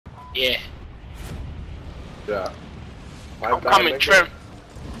Yeah. Yeah. My I'm bad, coming, nigga. trim.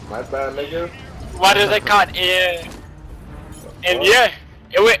 My bad, nigga. What is it called? And yeah,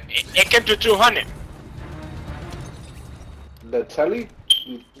 it came to 200. The telly?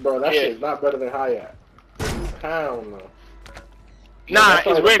 Bro, that Yeah. shit's not better than Hayat. Hell no. Nah, That's it's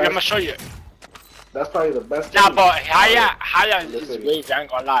probably the wavy. I'm best. gonna show you. That's probably the best Nah, telly. but Haya in the is city. wavy. I ain't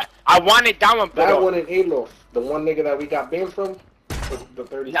gonna lie. I wanted that one, but That one in Alof, the one nigga that we got banned from, the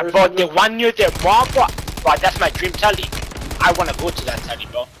 31st but the nigga, one near the mall, but that's my dream telly. I wanna go to that telly,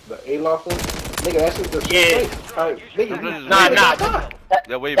 bro. the Alof one, nigga, that shit's the Yeah. same place. Alright, nigga, Nah,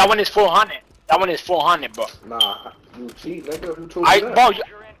 Yeah, that one is 400. That one is 400, bro. Nah, you cheat, nigga. Who told you that?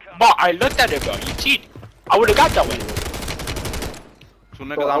 Bro, I looked at it, bro. You cheat. I would've got that one. Two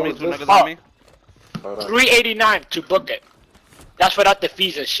niggas on me, two niggas on me. 389 to book it. That's without the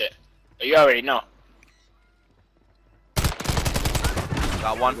fees and shit. You already know.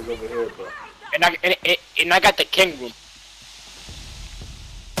 Got one. Niggas over here, bro. And I got the king room.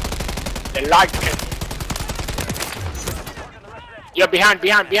 The large king. You're behind.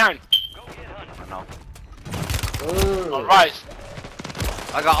 I know. Alright.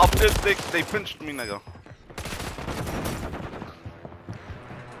 I got up this stick, they pinched me, nigga.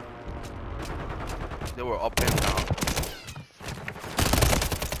 They were up and down.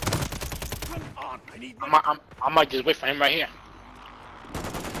 I might just wait for him right here.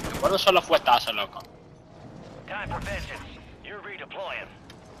 ¿Cuándo solo fue tazo, loco? Time for vengeance. You're redeploying.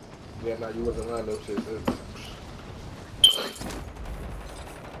 Yeah, nah, you wasn't lying, no shit.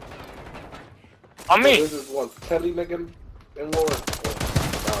 On me. This is one telly, nigga, and more.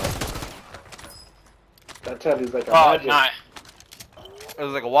 That telly's like a magic. Nah. It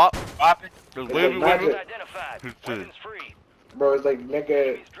was like a what? What happened? It was It's wavy, like wavy. magic. Identified. Who's Weapons free. Bro, it's like,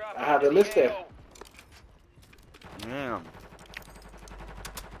 nigga, I have the list there. Yeah.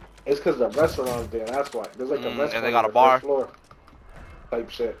 It's cause the restaurant's there, that's why. There's like a restaurant and they got on a the first bar. floor. Type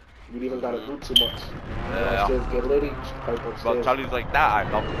shit. You don't even gotta do too much. Yeah. Upstairs get litty, type But upstairs. tellies like that I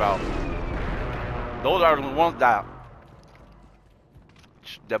talk about. Those are the ones that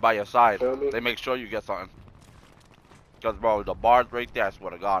they're by your side. Feel me? They make sure you get something. Cause bro, the bars right there, I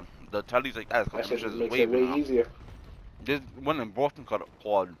swear to God. The tellies like that, That shit just makes wavy it way now. easier. This one in Boston called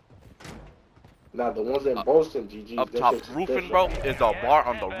Nah, the ones in Boston, GG. up top roofing, bro, is the bar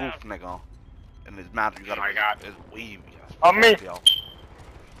on the roof, nigga. And it's mad. You gotta. Oh my God. It's wavy. As On me. fuck, yo.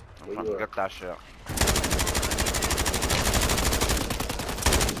 I'm Where trying you to at? get that shit.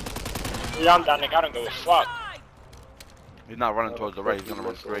 Yeah, I'm down. Nigga, I don't give a fuck. He's not running towards the right. He's gonna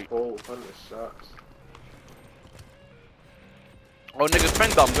run Missed a straight. whole 100 shots. Oh, niggas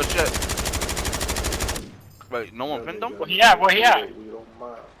pinned them. Good shit. Wait, no one pinned them? Where he at? Where he at? We don't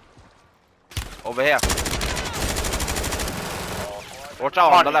mind. Over here. Watch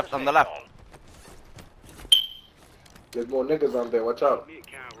out on the left. On the left. There's more niggas on there, watch out.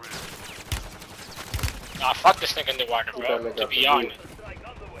 Nah, fuck this nigga in the water, That bro. nigga To up be the honest.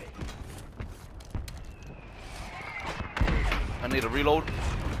 I need a reload.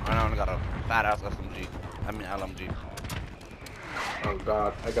 I only got a fat ass SMG. I mean LMG. Oh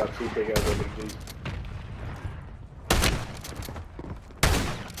god, I got two big ass MGs.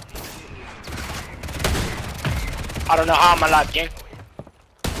 I don't know how I'm alive, gang.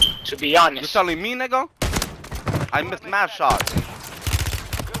 To be You honest. telling me, nigga? I missed mad shots. Good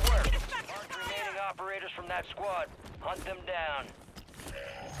work. Mark the remaining operators from that squad. Hunt them down.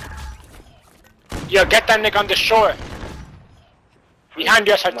 Yo, get that nigga on the shore. Behind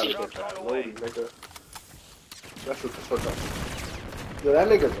you, I'm about to SRT. get that loadie, nigga. That's what the fuck up. Yo, that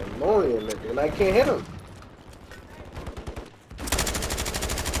nigga's annoying, nigga, and I can't hit him.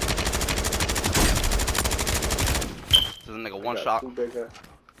 This is a nigga one I got shot. two big ass.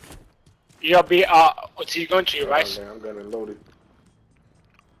 Yo, what's he going to you, right? I'm gonna load it.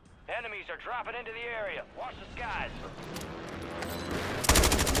 Enemies are dropping into the area. Watch the skies.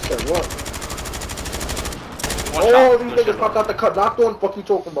 You said what? One Oh, shot. these Good niggas shit, popped out the cut. Knocked one. Fuck you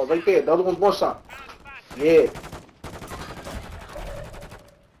talking about? Right there. The other one's one shot. Yeah.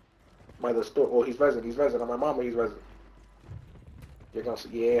 By the store. Oh, he's resident. He's resident. On my mama, he's resident. You're gonna see.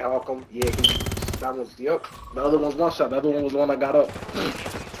 Yeah, how come? Yeah, that one's the up. The other one's one shot. The other one was the one I got up.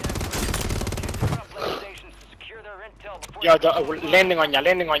 Stations to secure their intel before Yo, landing on ya,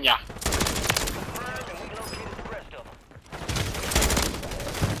 landing on ya. confirmed, and we located the rest of them.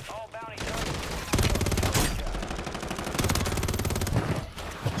 All bounty targets.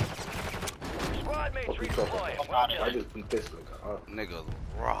 Squad mates Fuck you talking redeploying. about? I just beat this nigga up. Niggas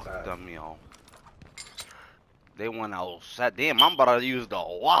rocked them, yo. They went outside. Damn, I'm about to use the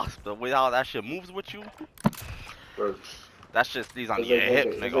wasp. The way how that shit moves with you. Bro, That shit stays on It's your like, hip,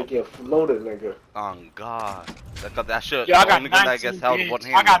 it's nigga. like you're floated, nigga. Oh God. That shit. Yo, I the got only gun that 19 gets held with one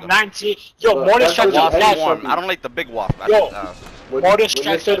games. hand. I got nigga. 19. Yo, Look, mortar that's strikes The are what wasp every death. one. fucking- I don't like the big wasp. That's Yo. When Mortar you're strikes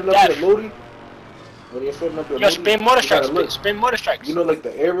are setting up death. your loadie, when you're setting up your Yo, loadie, spin mortar you gotta strikes. look. Spin mortar strikes. You know, like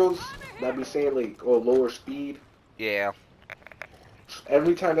the arrows that be saying like, oh, lower speed. yeah.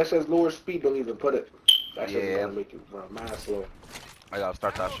 Every time that says lower speed, don't even put it. That shit's Yeah. gonna make you run mad slow. I gotta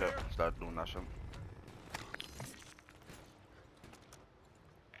start that shit. Start doing that shit.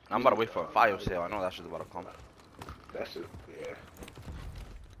 I'm about to wait for a fire sale. I know that shit's about to come. That shit, yeah.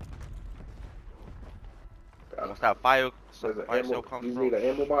 Once that fire There's an sale ammo. comes, You bro. need an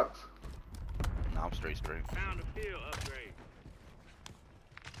ammo box. Nah, I'm straight. Found a field upgrade.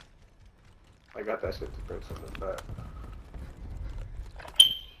 I got that shit to bring something back.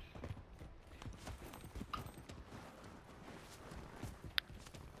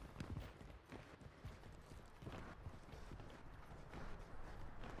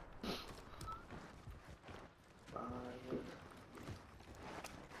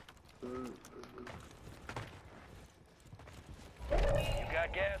 You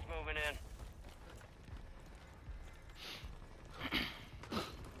got gas moving in.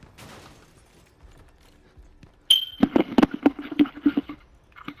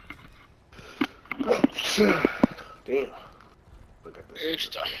 Damn. Look at this.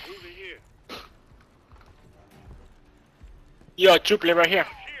 Extra. Moving here. Yo, triplet right here. Here,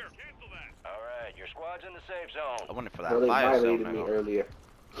 cancel that. All right, your squad's in the safe zone. I went for Bro, that they fire sale, violated me nigga. earlier.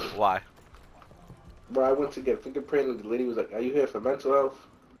 Why? Bro, I went to get fingerprint and the lady was like, are you here for mental health?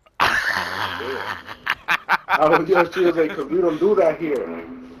 Yeah. She was like, 'cause you don't do that here.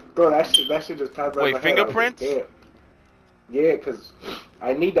 Bro, that shit just tied by Wait, my head. I was like, fingerprints? damn. Yeah, 'cause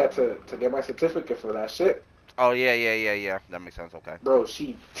I need that to get my certificate for that shit. Oh yeah. That makes sense. Okay. Bro,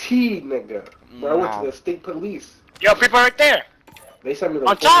 she T nigga. Bro, I went No. to the state police. Yo, people right there. They sent me On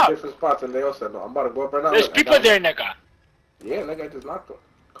like top. 4 different spots and they all said, no, I'm about to go up right now. There's Look, I people got there, it. nigga. Yeah, nigga, I just knocked him.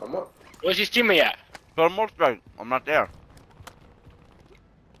 Come up. Where's his teammate at? For the most part, I'm not there.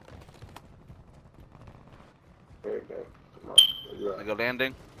 There you go. Come on. Where you at? Nigga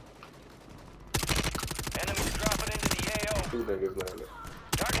landing. Enemies dropping into the AO. 2 niggas landed.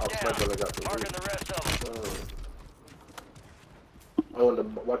 Target I'll snipe when I down. got the Marking loot. the rest of them. Oh,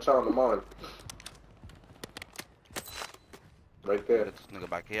 and watch out on the mine. Right there. Get this nigga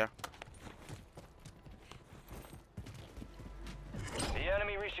back here. The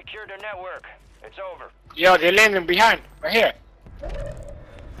enemy resecured their network. It's over. Yo, they're landing behind. Right here.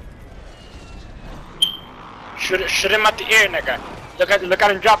 Shoot him at the air, nigga. Look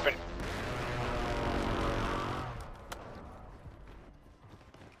at him dropping.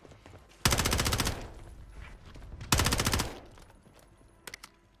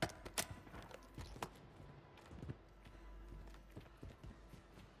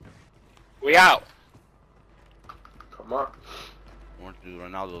 We out. Come on. What you do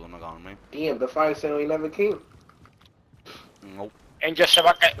right now? Those nigga on me. Damn, the fire sale ain't never came. Nope. Angel se va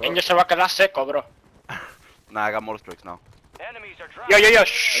a quedar seco, bro. Nah, I got motor strikes now. Enemies are dropping. Yo,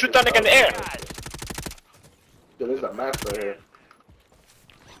 shoot that nigga in the air. Yo, there's a match right here.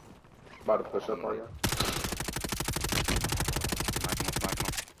 About to push up on you. Smacking him.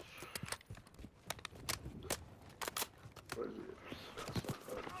 Where is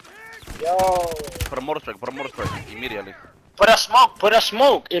it? Yo. Put a motor strike immediately. Put a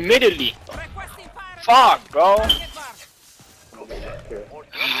smoke immediately. Requesting fire. Fuck, bro. Okay.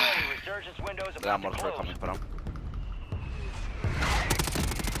 Resurgence windows I got a about motor to strike close. coming for them.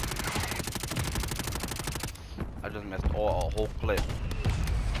 I just missed a whole clip.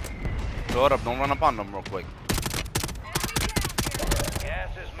 Throw it up, don't run up on them real quick. Gas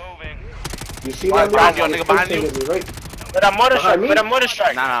is moving. You see Behind that? you, nigga, behind you. Right? Put a motor strike. Behind me? Put a motor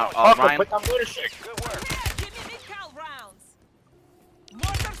strike. Nah, Fuck, Ryan. put that motor strike. Good work. Give me mid-cal rounds.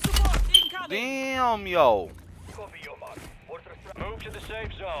 Mortar support incoming. Damn, yo. Copy your mark. Move to the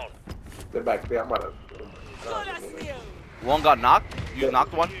safe zone. They're back there. I'm about to. Flawless new. One got knocked? You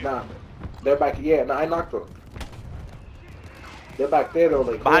knocked one? Nah, they're back. Yeah, nah, I knocked them. They're back there though,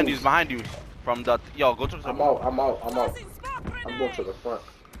 like Behind you. From the yo, go to the I'm out. Tossing smoke I'm going to grenade. the front.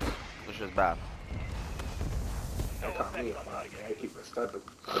 This shit's bad. They caught me. I keep it stepping.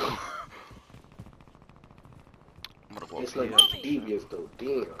 I'm gonna go It's up like here. devious though.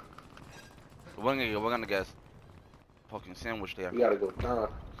 Damn. We're gonna get fucking sandwich there. We gotta go down.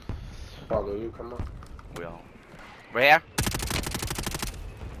 Follow you. Come on. We all. Right here?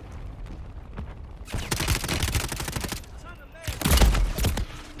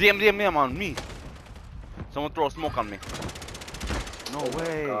 Damn on me. Someone throw smoke on me. No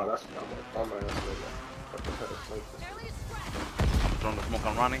way. Oh, that's my man. I'm throwing the smoke,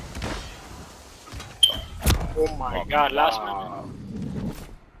 I'm running. Oh my god, last man.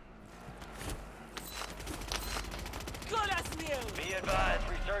 Good as new. Be advised,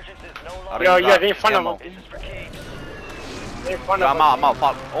 resurgence is no longer. Yo, yeah, they in front ammo. of him. This is for keeps. They in front Yeah, of I'm out,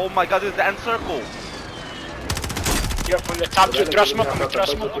 fuck. Oh my god, this is the end circle. Yo, from the top to throw smoke, from the throw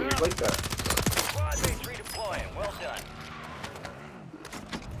smoke. Like that. Squad mates redeploying. Well done.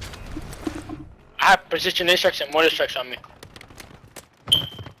 I have precision airstrikes and mortar strikes on me.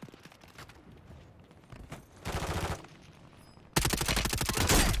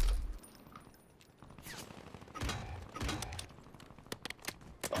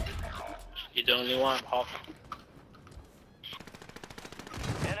 You're the only one, Hawk.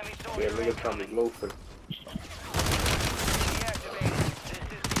 Enemy Yeah, soldier niggas coming incoming. loafing. Deactivated. This is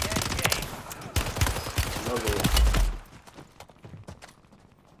the end game. Another one.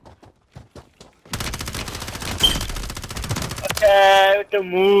 Okay, with the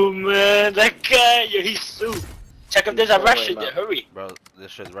movement, that guy, yo, he's soup. Check if there's a rush in there, hurry. Bro,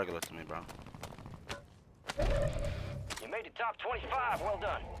 this shit's regular to me, bro. You made the top 25. Well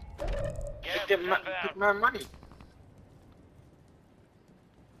done. Gas Take is my, inbound. take my money.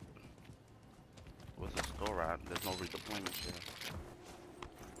 What's the score at? There's no redeployment shit.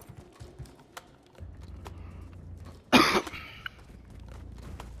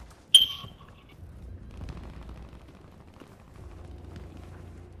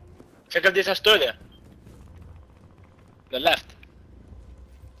 Check if there's a store there. The left.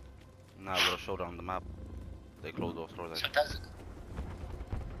 Nah, it would've showed on the map. They closed those stores. Sometimes.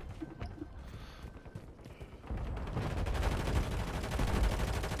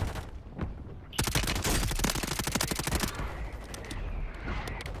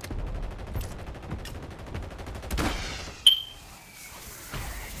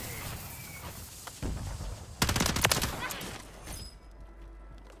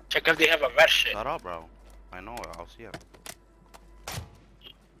 Check if they have a red shit. Shut up, bro. I know, I'll see it.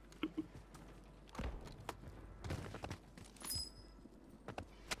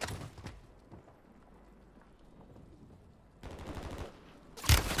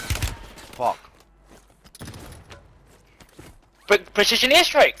 Fuck. Precision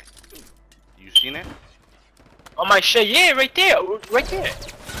airstrike. You seen it? On my shit, yeah, right there, right there.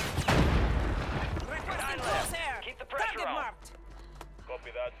 Requesting close air. Keep the pressure Target on. marked.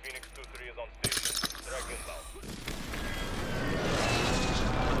 Copy that. Phoenix 2-3 is on station. Track inbound.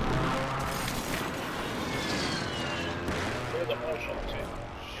 Where the more shots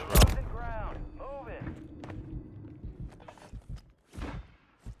at? Losing ground. Move it.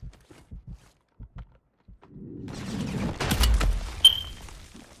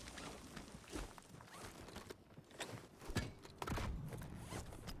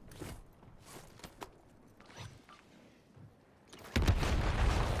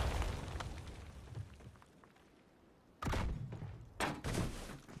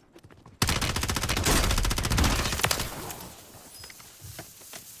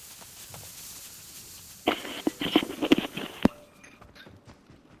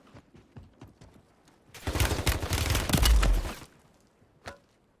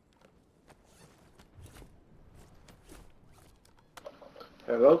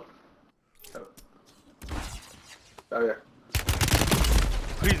 Hello? Oh yeah.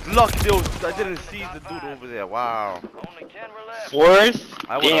 He's lucky, dude. I didn't see the dude over there. Wow. Only 10 were left. Fourth?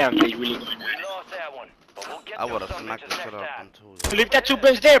 I would've- Damn, they really. We lost that one, but we'll get I them would've some smacked the bitches shit next out time. of him too. Leave that 2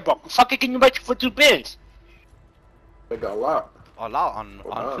 bins there, bro. Fuck it, can you buy for 2 bins? They got a lot. A lot on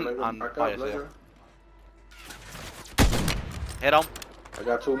Hold on, nigga. on Back up, fire nigga. sale. Hit him. I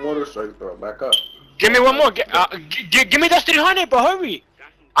got 2 mortar strikes, bro. Back up. Give me one more. Give me those 300, bro. Hurry.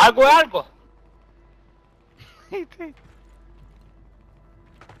 Algo.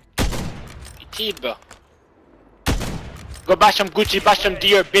 PT, bro. Go buy some Gucci, buy some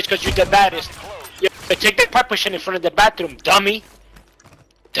Dior, bitch, cause you the baddest. Yeah, take that partition in front of the bathroom, dummy.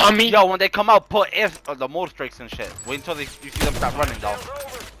 Dummy. Yo, when they come out, put if the motor strikes and shit. Wait until you see them start running, though. Sales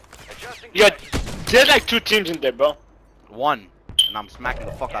over. Adjusting Yo, sights. there's like 2 teams in there, bro. One, and I'm smacking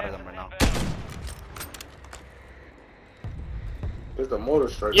the fuck out of them right now. There's the mortar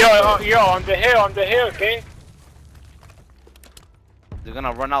strike. Yo, on the hill, okay? They're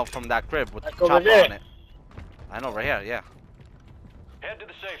gonna run out from that crib with the Like over chopper there. on it. I know, right here, yeah. Head to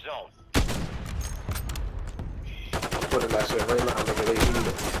the safe zone. Putting that shit right now, nigga. They need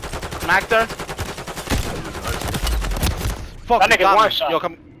it. Smacked her. Fuck, That he nigga got one me. shot. Yo,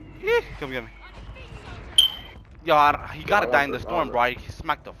 come get me. Yo, he gotta die in the storm, bro. I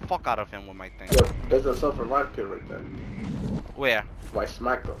smacked the fuck out of him with my thing. Yo, there's a self-revive kit right there. Where? Why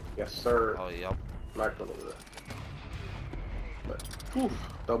smacked him? Yes, sir. Oh, yep. Not going over there. But, oof,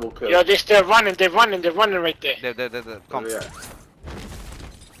 double kill. Yo, they're still running. They're running right there. There. Come. Yeah.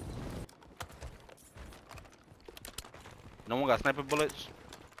 No one got sniper bullets.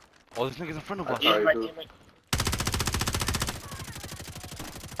 Oh, this nigga's in front of us. Sorry, Right, dude. right.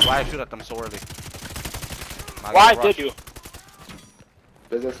 Why I shoot at them so early? Why did you?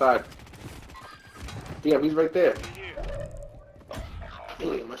 There's inside. Damn, he's right there.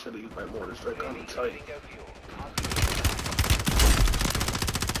 Damn, I should have used my mortar strike on the tight.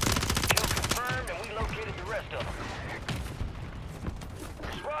 Kill confirmed, and we located the rest of them.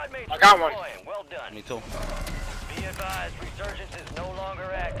 Squad mates I got one. deploying. Well done. Me too. Be advised, resurgence is no longer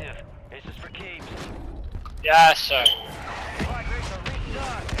active. This is for keeps. Yes, sir. Supply crates are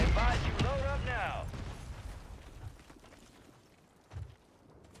restocked. Advise you load up now.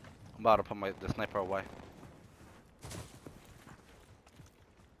 I'm about to put the sniper away.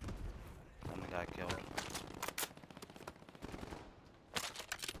 Only guy killed.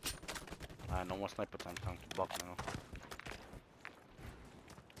 Alright, no more sniper time. Time to buck now.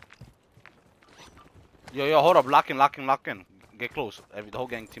 Yo, hold up. Lock in. Get close. The whole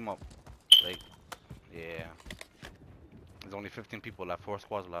gang team up. Like, yeah. There's only 15 people left. 4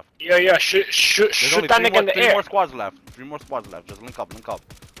 squads left. Yo, shoot There's only that 3 nigga in the three air. more squads left. 3 more squads left. Just link up.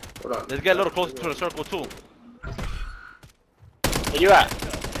 Hold on. Let's get a little closer to the circle too. Where you at?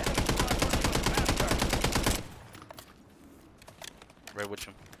 Right with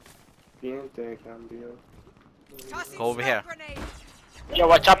you. Tossing Go over here. smoke grenade. Yo,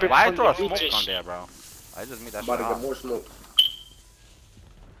 watch out. Why from throw a the smoke beaches. on there, bro? I just made that About shit to get hot. more smoke.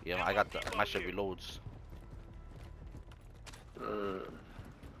 Yeah, I got my shit reloads.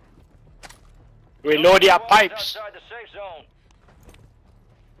 Reload your pipes. Outside the safe zone.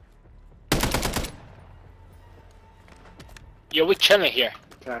 Yo, we chilling here.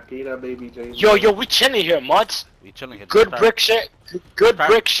 Takeda, baby J. Yo, we chilling here, mods. We chilling here. Good brick shit. Good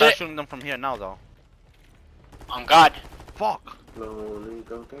brick Start shit. shooting them from here now, though. On God. Fuck. 10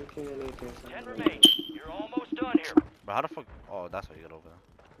 remain. You're almost done here. But how the fuck? Oh, that's how you get over there.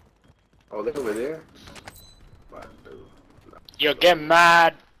 Oh, they're over there? What, dude? Yo, get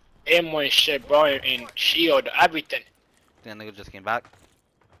mad. Ammo and shit, bro. And shield, everything. That nigga just came back.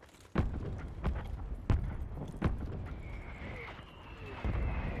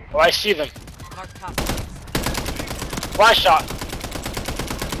 Oh, I see them. Mark top. One shot.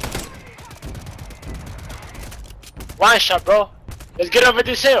 One shot, bro. Let's get over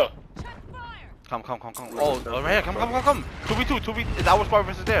this hill. Come. Oh, over here. Come. 2v2. 2v. It's our squad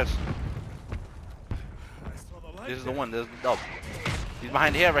versus theirs. This is the one. This is the dub. He's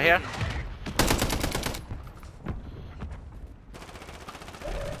behind here, right here.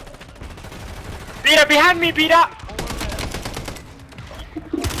 Beat behind me, beat up.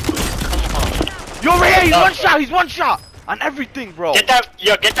 Yo, right here. He's one shot on everything, bro. Get that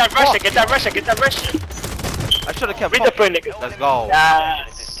Russia, get that Russia. I should have kept. Read the point, nigga. Let's go.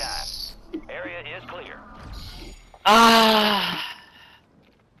 Yes. Area is clear. Ah.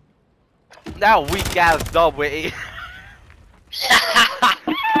 That weak ass dub with 8.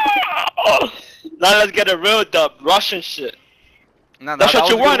 Now let's get a real dub, Russian shit. Nah, That's what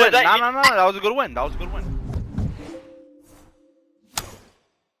you wanted, Nah, right? that was a good win.